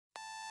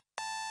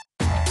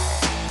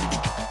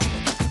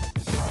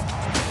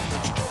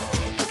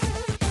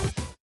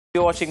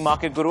You're watching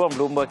Market Guru on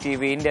Bloomberg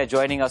TV India.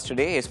 Joining us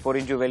today is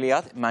Porinju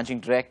Veliyath, Managing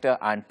Director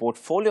and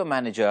Portfolio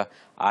Manager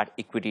at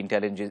Equity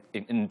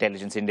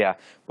Intelligence India.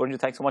 Porinju,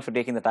 thanks so much for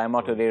taking the time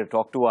out today to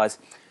talk to us.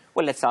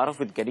 Well, let's start off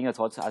with getting your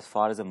thoughts as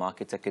far as the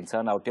markets are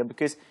concerned out here,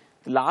 because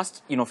the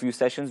last few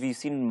sessions we've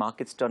seen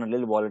markets turn a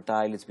little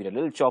volatile. It's been a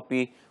little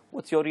choppy.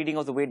 What's your reading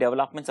of the way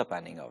developments are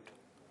panning out?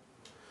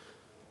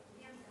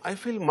 I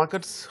feel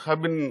markets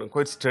have been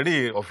quite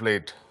steady of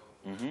late.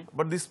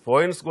 But these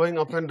points going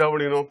up and down,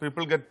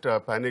 people get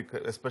panic,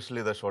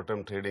 especially the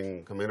short-term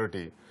trading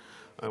community.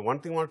 One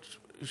thing what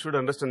you should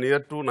understand, near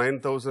to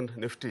 9,000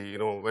 Nifty,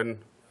 when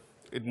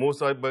it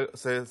moves up by,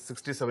 say,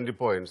 60, 70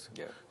 points,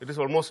 it is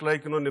almost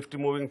like, Nifty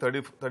moving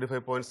 30,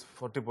 35 points,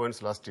 40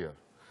 points last year.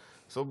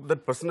 So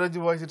that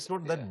percentage-wise, it's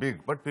not that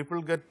big, but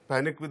people get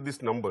panic with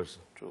these numbers.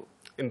 True.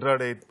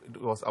 Intraday, it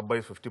was up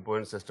by 50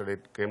 points yesterday.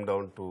 It came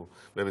down to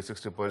maybe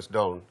 60 points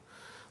down.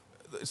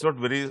 It's not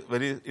very,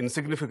 very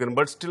insignificant,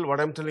 but still what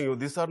I'm telling you,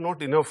 these are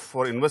not enough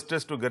for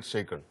investors to get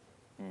shaken.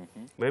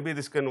 Maybe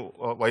this can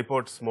wipe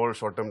out small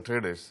short-term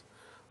traders,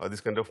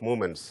 these kind of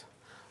movements.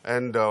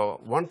 And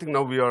one thing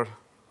now we are,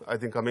 I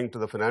think, coming to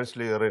the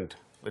financial year end,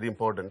 very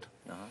important.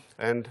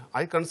 And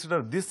I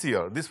consider this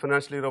year, this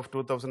financial year of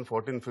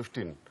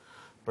 2014-15,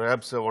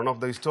 perhaps one of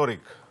the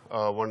historic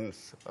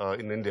ones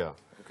in India.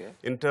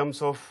 In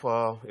terms of,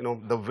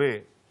 the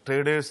way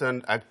traders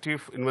and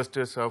active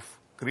investors have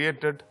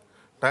created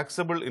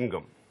taxable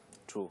income.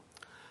 True.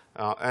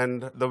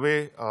 And the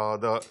way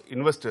the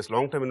investors,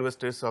 long-term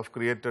investors, have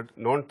created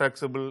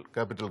non-taxable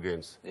capital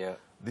gains.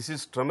 This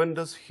is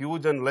tremendous,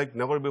 huge, and like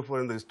never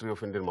before in the history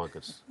of Indian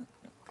markets.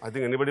 I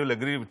think anybody will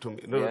agree with me.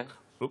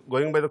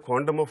 Going by the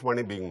quantum of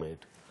money being made.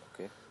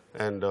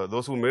 And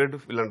those who made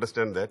will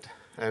understand that.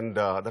 And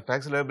the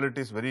tax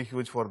liability is very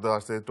huge for the,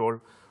 as I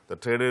told, the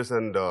traders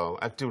and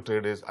active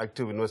traders,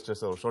 active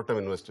investors or short-term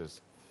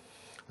investors.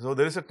 So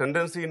there is a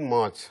tendency in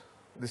March,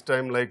 this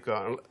time, like,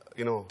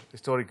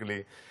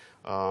 historically,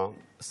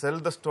 sell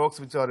the stocks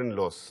which are in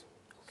loss,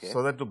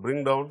 so that to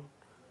bring down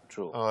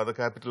the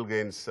capital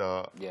gains,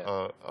 or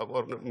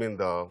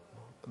the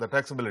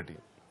taxability.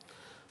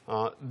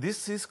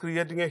 This is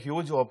creating a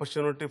huge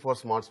opportunity for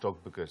smart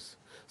stock pickers.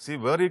 See,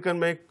 where you can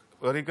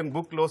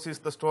book loss is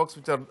the stocks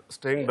which are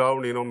staying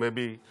down,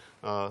 maybe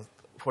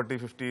 40,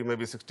 50,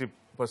 maybe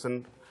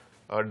 60%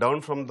 down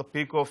from the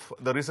peak of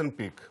the recent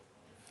peak.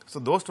 So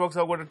those stocks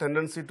have got a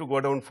tendency to go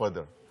down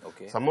further.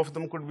 Some of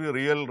them could be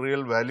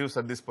real values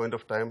at this point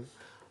of time.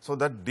 So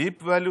that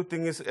deep value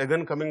thing is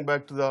again coming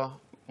back to the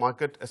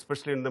market,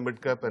 especially in the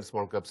mid-cap and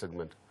small-cap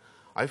segment.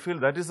 I feel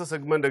that is the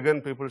segment, again,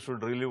 people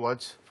should really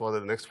watch for the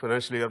next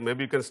financial year.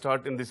 Maybe you can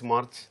start in this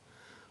March.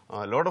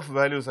 A lot of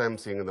values I am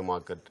seeing in the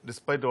market,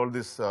 despite all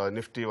this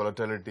nifty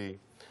volatility,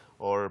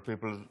 or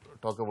people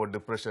talk about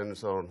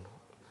depressions,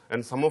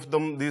 and some of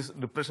them, these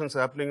depressions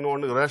happening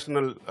on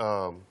irrational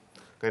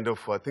kind of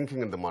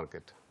thinking in the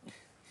market.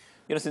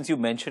 Since you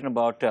mentioned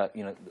about,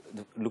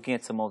 looking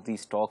at some of these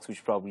stocks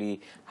which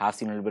probably have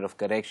seen a little bit of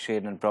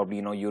correction, and probably,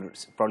 you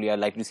probably are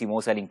likely to see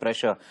more selling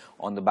pressure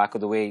on the back of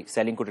the way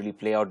selling could really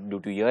play out due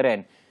to year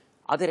end.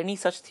 Are there any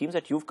such themes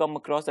that you've come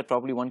across that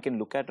probably one can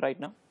look at right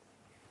now?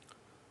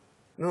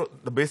 No,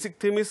 the basic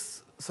theme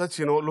is such,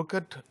 look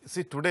at,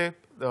 see, today,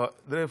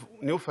 there is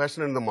new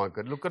fashion in the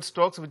market. Look at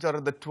stocks which are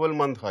at the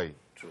 12-month high.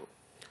 True.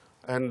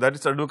 And that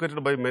is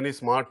advocated by many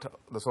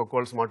the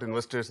so-called smart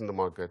investors in the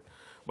market.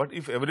 But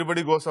if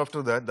everybody goes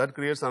after that, that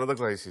creates another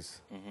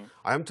crisis.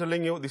 I am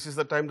telling you, this is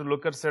the time to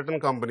look at certain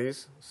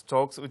companies,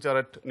 stocks which are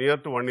at near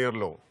to 1-year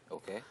low.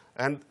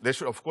 And they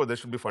should, of course, they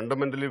should be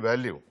fundamentally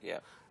value.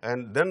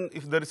 And then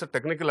if there is a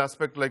technical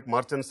aspect like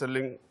merchant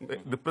selling,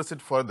 depress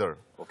it further.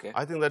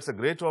 I think that's a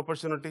great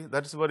opportunity.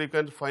 That's where you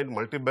can find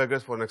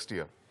multi-baggers for next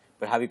year.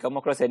 But have you come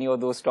across any of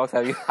those stocks?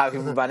 Have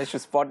you managed to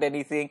spot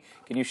anything?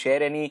 Can you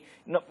share any?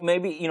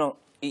 Maybe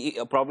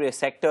probably a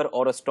sector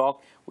or a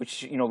stock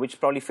which which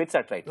probably fits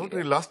that right. Not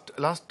really.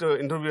 Last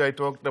interview I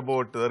talked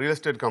about the real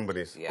estate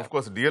companies. Of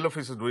course, DLF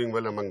is doing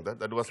well among that.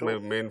 That was my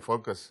main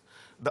focus.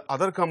 The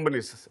other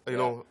companies,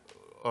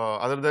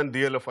 other than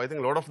DLF, I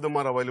think a lot of them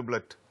are available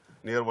at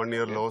near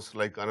 1-year lows,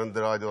 like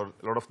Anandraj or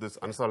a lot of these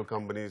unsolved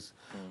companies,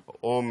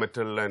 OM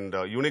Metal and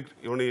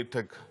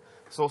Unitech.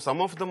 So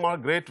some of them are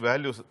great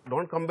values.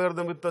 Don't compare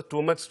them with the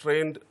too much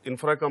strained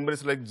infra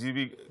companies like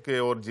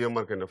GVK or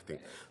GMR kind of thing.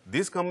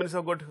 These companies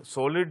have got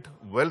solid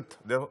wealth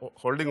they're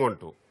holding on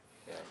to.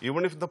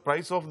 Even if the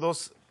price of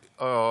those,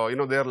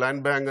 their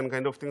land bank and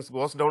kind of things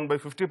goes down by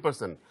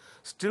 50%,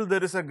 still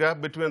there is a gap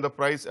between the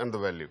price and the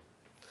value.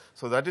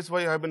 So that is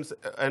why I have been,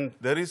 and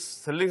there is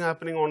selling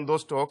happening on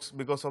those stocks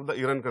because of the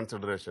Iran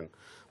consideration.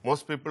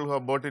 Most people who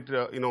have bought it,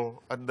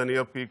 at the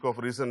near peak of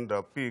recent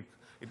peak,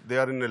 they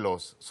are in a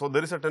loss. So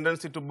there is a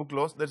tendency to book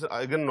loss. There's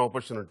again an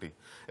opportunity.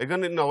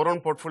 Again, in our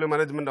own portfolio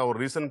management, our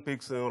recent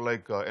peaks,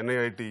 like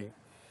NIIT,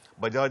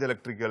 Bajaj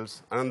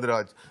Electricals,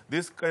 Anandraj,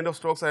 these kind of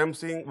stocks, I am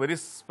seeing very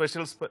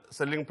special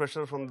selling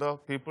pressure from the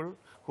people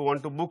who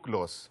want to book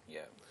loss.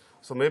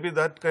 So maybe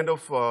that kind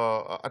of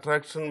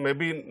attraction may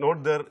be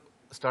not there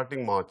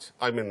starting March.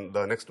 I mean,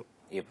 the next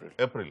April.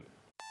 April.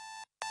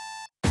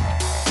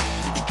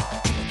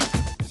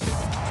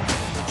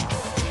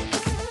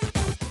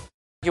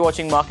 You're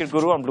watching Market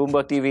Guru on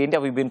Bloomberg TV India.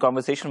 We've been in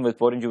conversation with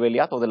Porinju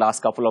Veliyath over the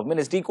last couple of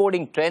minutes,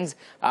 decoding trends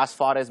as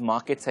far as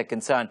markets are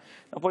concerned.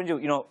 Now,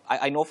 Porinju,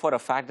 I know for a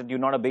fact that you're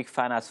not a big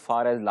fan as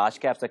far as large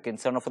caps are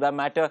concerned, or for that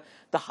matter,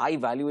 the high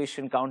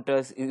valuation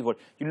counters is what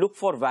you look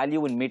for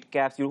value in mid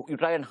caps. You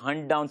try and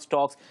hunt down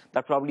stocks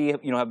that probably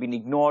have been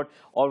ignored,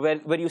 or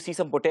where you see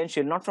some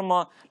potential, not from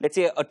a, let's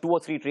say, a 2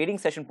 or 3 trading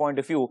session point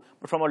of view,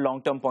 but from a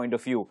long-term point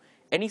of view.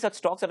 Any such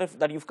stocks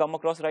that you've come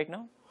across right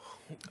now?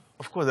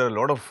 Of course, there are a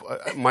lot of,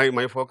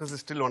 my focus is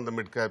still on the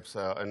mid caps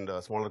and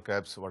smaller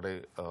caps, what I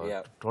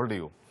told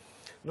you.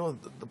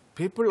 The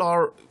people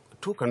are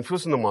too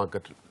confused in the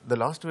market. The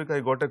last week I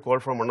got a call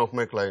from one of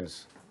my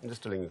clients. I'm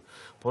just telling you,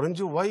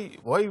 Porinju,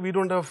 why we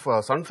don't have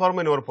Sun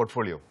Pharma in our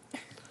portfolio?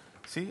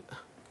 See,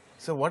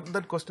 so what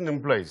that question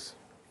implies.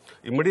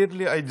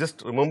 Immediately I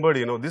just remembered,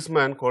 this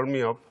man called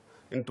me up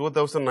in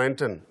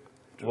 2009-10.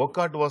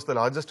 Wockhardt was the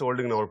largest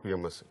holding in our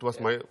PMS. It was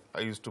I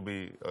used to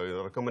be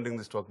recommending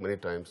this stock many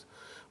times.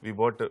 We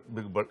bought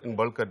in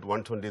bulk at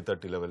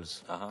 120-30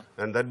 levels.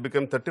 And that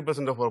became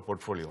 30% of our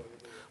portfolio.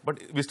 But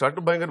we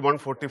started buying at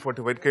 140,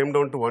 45. It came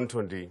down to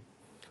 120.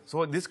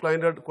 So this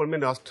client had called me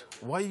and asked,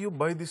 why you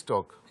buy this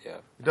stock?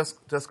 It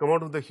has come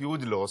out with a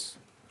huge loss.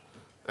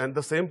 And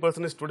the same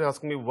person is today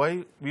asking me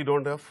why we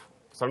don't have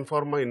Sun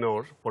Pharma in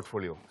our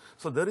portfolio.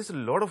 So there is a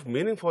lot of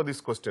meaning for these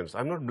questions.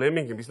 I'm not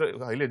blaming him. He's a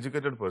highly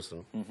educated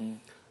person.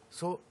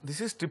 So this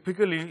is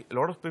typically a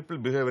lot of people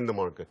behave in the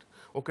market.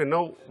 Okay,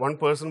 now one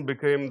person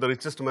became the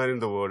richest man in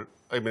the world,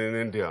 in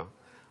India.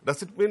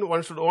 Does it mean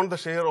one should own the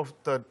share of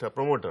that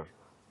promoter?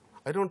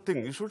 I don't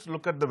think. You should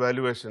look at the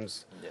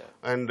valuations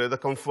and the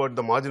comfort,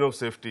 the margin of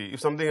safety.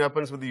 If something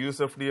happens with the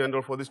USFD and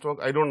or for this stock,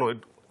 I don't know.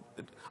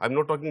 I'm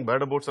not talking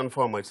bad about Sun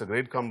Pharma. It's a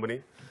great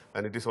company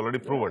and it is already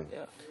proven.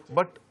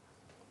 But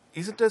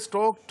is it a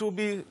stock to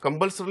be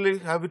compulsorily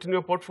have it in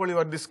your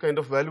portfolio at this kind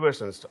of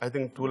valuations? I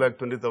think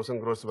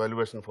 2,20,000 crores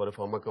valuation for a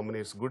pharma company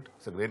is good.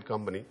 It's a great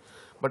company.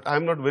 But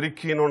I'm not very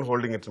keen on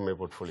holding it in my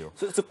portfolio.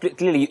 So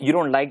clearly, you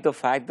don't like the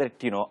fact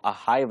that, a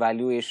high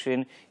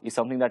valuation is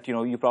something that,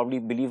 you probably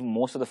believe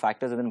most of the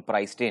factors have been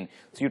priced in.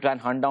 So you try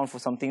and hunt down for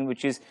something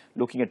which is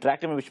looking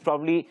attractive and which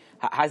probably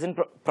hasn't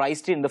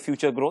priced in the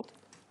future growth?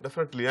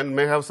 Definitely, and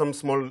may have some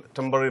small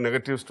temporary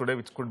negatives today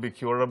which could be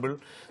curable.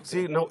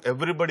 See, now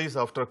everybody is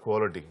after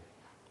quality.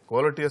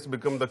 Quality has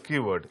become the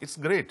keyword. It's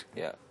great.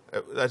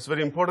 That's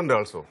very important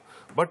also.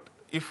 But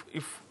if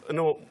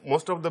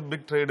most of the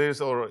big traders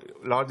or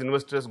large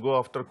investors go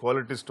after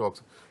quality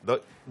stocks,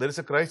 there is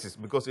a crisis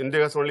because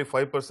India has only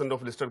 5%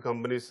 of listed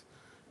companies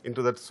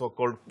into that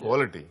so-called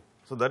quality.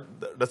 So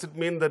does it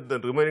mean that the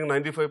remaining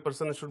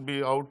 95% should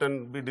be out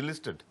and be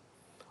delisted?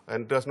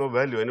 And it has no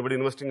value. Anybody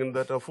investing in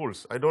that are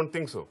fools. I don't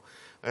think so.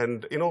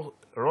 And, a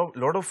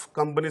lot of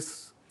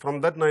companies from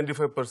that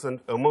 95%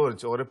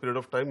 emerge over a period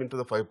of time into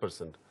the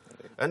 5%.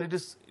 And it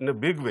is in a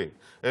big way.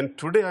 And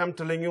today I am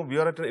telling you, we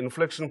are at an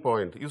inflection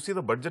point. You see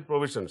the budget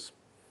provisions,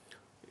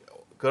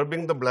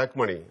 curbing the black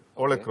money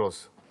all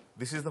across.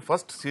 This is the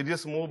first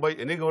serious move by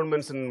any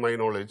governments in my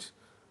knowledge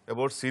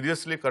about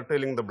seriously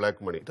curtailing the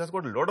black money. It has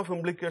got a lot of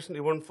implications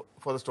even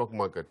for the stock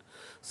market.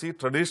 See,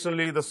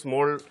 traditionally the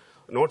small,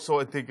 not so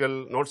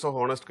ethical, not so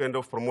honest kind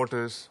of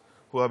promoters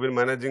who have been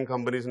managing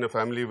companies in a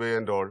family way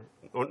and all,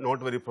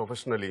 not very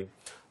professionally,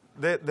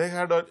 they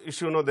had an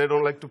issue, they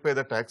don't like to pay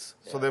the tax,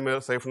 so they may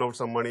siphon out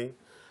some money,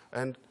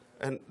 and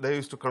they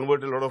used to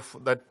convert a lot of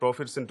that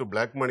profits into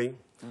black money.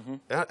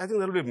 I think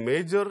there will be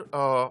major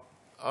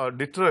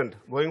deterrent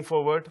going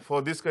forward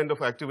for this kind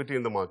of activity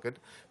in the market,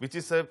 which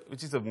is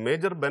a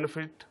major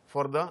benefit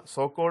for the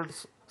so-called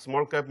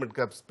small cap, mid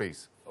cap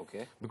space.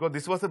 Because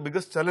this was the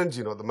biggest challenge,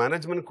 the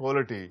management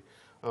quality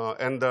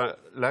and the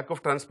lack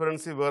of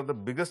transparency were the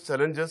biggest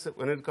challenges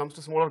when it comes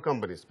to smaller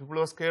companies. People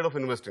are scared of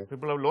investing.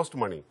 People have lost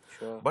money.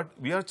 But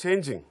we are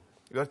changing.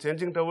 We are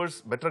changing towards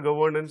better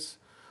governance,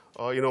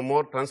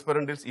 more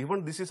transparent deals.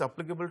 Even this is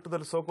applicable to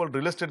the so-called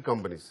real estate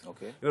companies.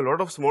 A lot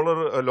of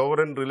smaller,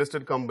 lower-end real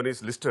estate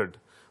companies listed,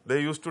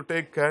 they used to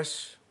take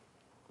cash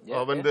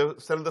when they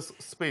sell the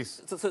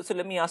space. So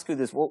let me ask you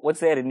this. What's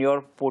there in your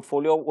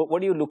portfolio?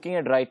 What are you looking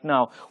at right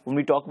now when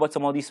we talk about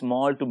some of these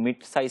small to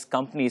mid-sized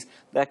companies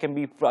that can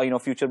be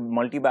future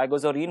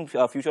multi-baggers or even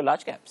future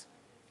large caps?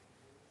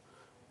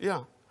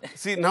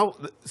 See,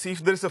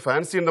 if there is a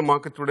fancy in the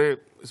market today,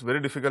 it's very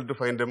difficult to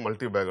find a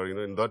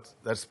multi-bagger, in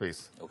that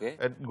space.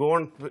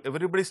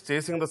 Everybody's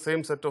chasing the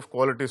same set of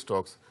quality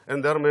stocks,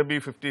 and there may be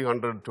 50,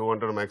 100,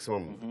 200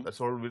 maximum. That's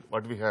all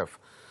what we have.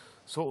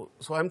 So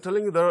I'm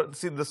telling you,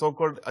 the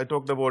so-called, I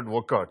talked about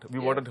Wockhardt. We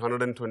bought at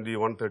 120,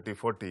 130,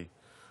 40.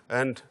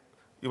 And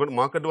even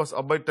market was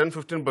up by 10,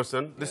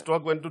 15%. The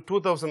stock went to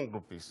 2,000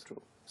 rupees.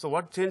 So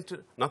what changed?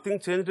 Nothing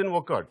changed in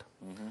Wockhardt.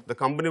 The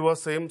company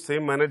was same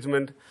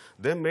management.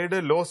 They made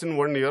a loss in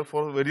 1 year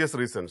for various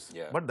reasons.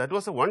 But that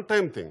was a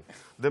one-time thing.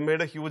 They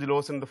made a huge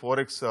loss in the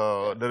Forex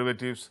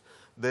derivatives.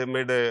 They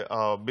made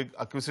a big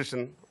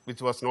acquisition,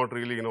 which was not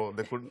really,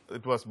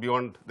 it was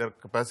beyond their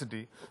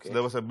capacity. So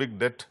there was a big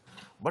debt.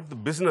 But the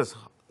business,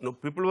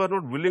 people were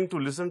not willing to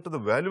listen to the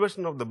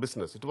valuation of the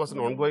business. It was an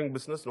ongoing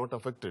business, not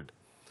affected.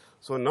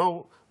 So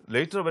now,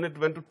 later when it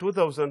went to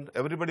 2000,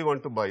 everybody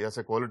wanted to buy as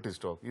a quality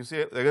stock. You see,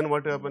 again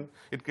what happened?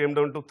 It came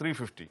down to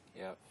 350.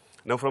 Yeah.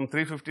 Now from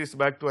 350s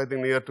back to, I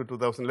think, near to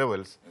 2000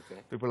 levels,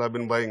 people have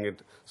been buying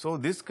it. So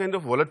this kind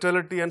of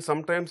volatility and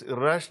sometimes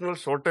irrational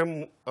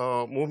short-term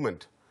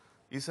movement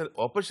is an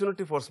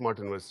opportunity for smart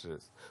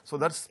investors. So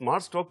that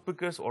smart stock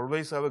pickers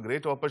always have a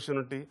great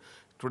opportunity.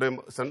 Today,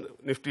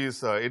 Nifty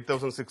is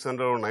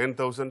 8,600 or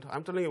 9,000.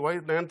 I'm telling you, why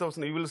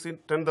 9,000? You will see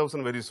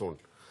 10,000 very soon.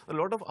 A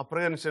lot of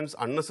apprehensions,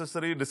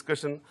 unnecessary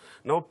discussion.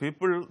 Now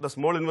people, the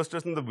small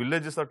investors in the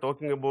villages are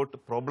talking about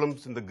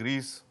problems in the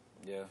Greece.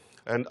 Yeah.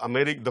 And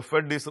America, the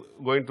Fed is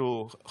going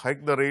to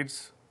hike the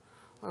rates.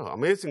 Oh,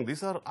 amazing.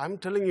 These are, I'm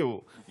telling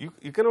you,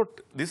 you cannot,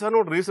 these are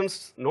not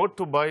reasons not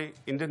to buy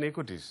Indian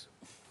equities.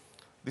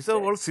 These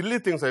are all silly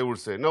things, I would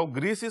say. Now,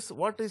 Greece is,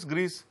 what is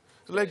Greece?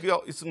 So like, yeah,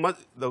 it's much,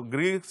 the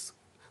Greek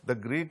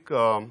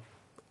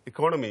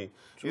economy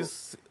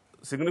is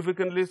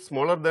significantly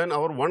smaller than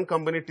our one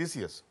company,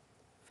 TCS.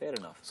 Fair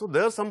enough. So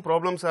there are some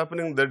problems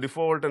happening, the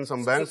default and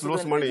some banks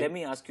lose money. Let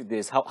me ask you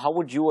this. How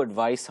would you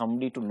advise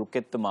somebody to look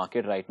at the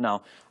market right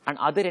now? And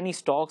are there any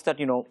stocks that,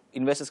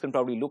 investors can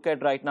probably look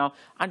at right now?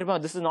 And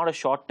remember, this is not a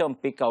short-term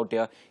pick out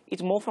here.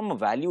 It's more from a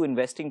value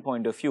investing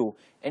point of view.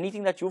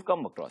 Anything that you've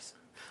come across?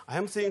 I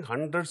am seeing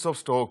hundreds of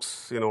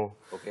stocks,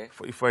 Okay.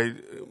 If I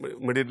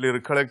immediately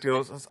recollect,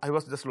 I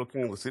was just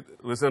looking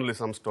recently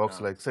some stocks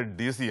like, say,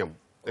 DCM,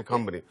 a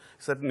company,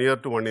 it's at near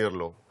to 1 year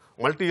low.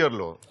 Multi-year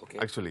low,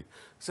 actually.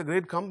 It's a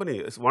great company.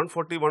 It's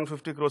 140,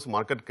 150 crores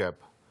market cap.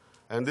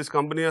 And this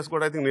company has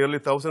got, I think, nearly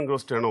 1,000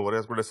 crores turnover. It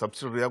has got a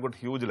subsidiary. They have got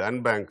huge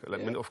land bank. I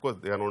mean, of course,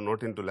 they are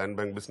not into land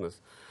bank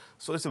business.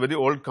 So it's a very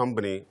old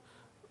company.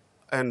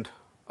 And,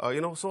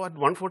 so at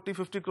 140,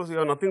 50 crores, you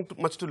have nothing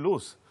much to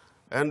lose.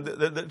 And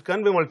it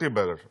can be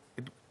multi-bagger.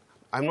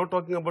 I'm not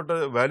talking about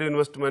a value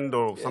investment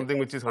or something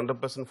which is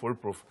 100%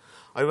 foolproof.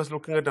 I was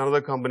looking at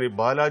another company,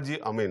 Balaji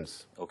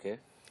Amines. Okay.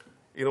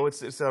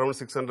 It's around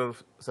 600,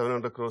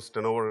 700 crores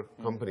turnover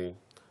company,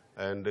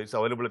 and it's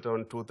available at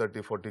around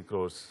 230, 40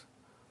 crores.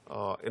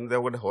 And they've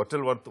got a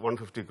hotel worth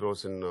 150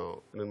 crores in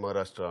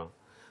Maharashtra.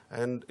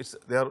 And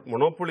they are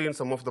monopoly in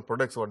some of the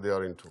products what they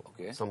are into.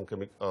 Okay. Some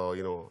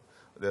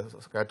they're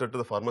scattered to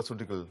the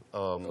pharmaceutical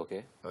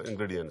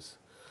ingredients.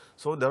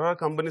 So there are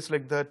companies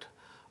like that.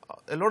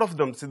 A lot of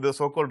them, see the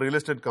so-called real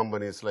estate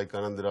companies like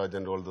Anandiraj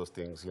and all those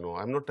things,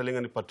 I'm not telling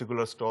any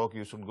particular stock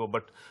you should go,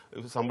 but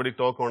if somebody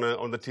talk on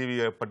the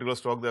TV, a particular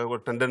stock, they have a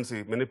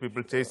tendency, many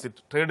people chase it,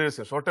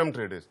 traders, short-term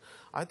traders.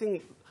 I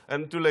think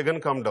until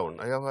again come down.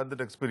 I have had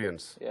that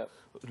experience. Yeah.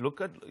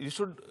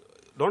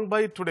 Don't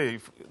buy it today.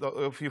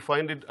 If you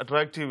find it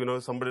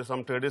attractive,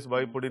 some traders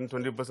buy, put in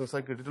 20%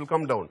 cycle, it will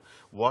come down.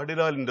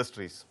 Vadilal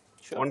Industries.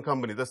 Sure. One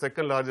company, the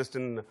second largest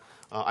in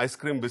ice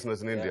cream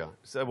business in India.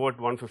 It's about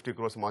 150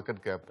 crores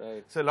market cap. Right.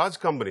 It's a large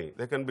company.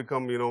 They can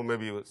become,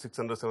 maybe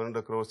 600,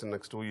 700 crores in the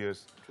next 2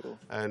 years. True.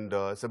 And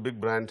it's a big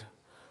brand.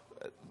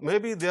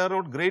 Maybe they are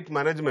not great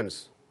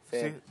managements.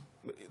 Fair.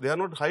 See, they are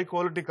not high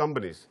quality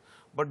companies.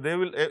 But they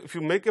will, if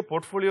you make a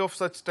portfolio of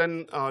such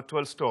 10,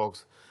 12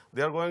 stocks,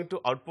 they are going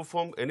to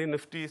outperform any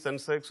Nifty,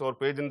 Sensex or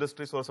Page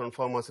Industries or Sun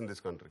Pharmas in this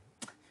country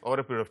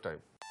over a period of time.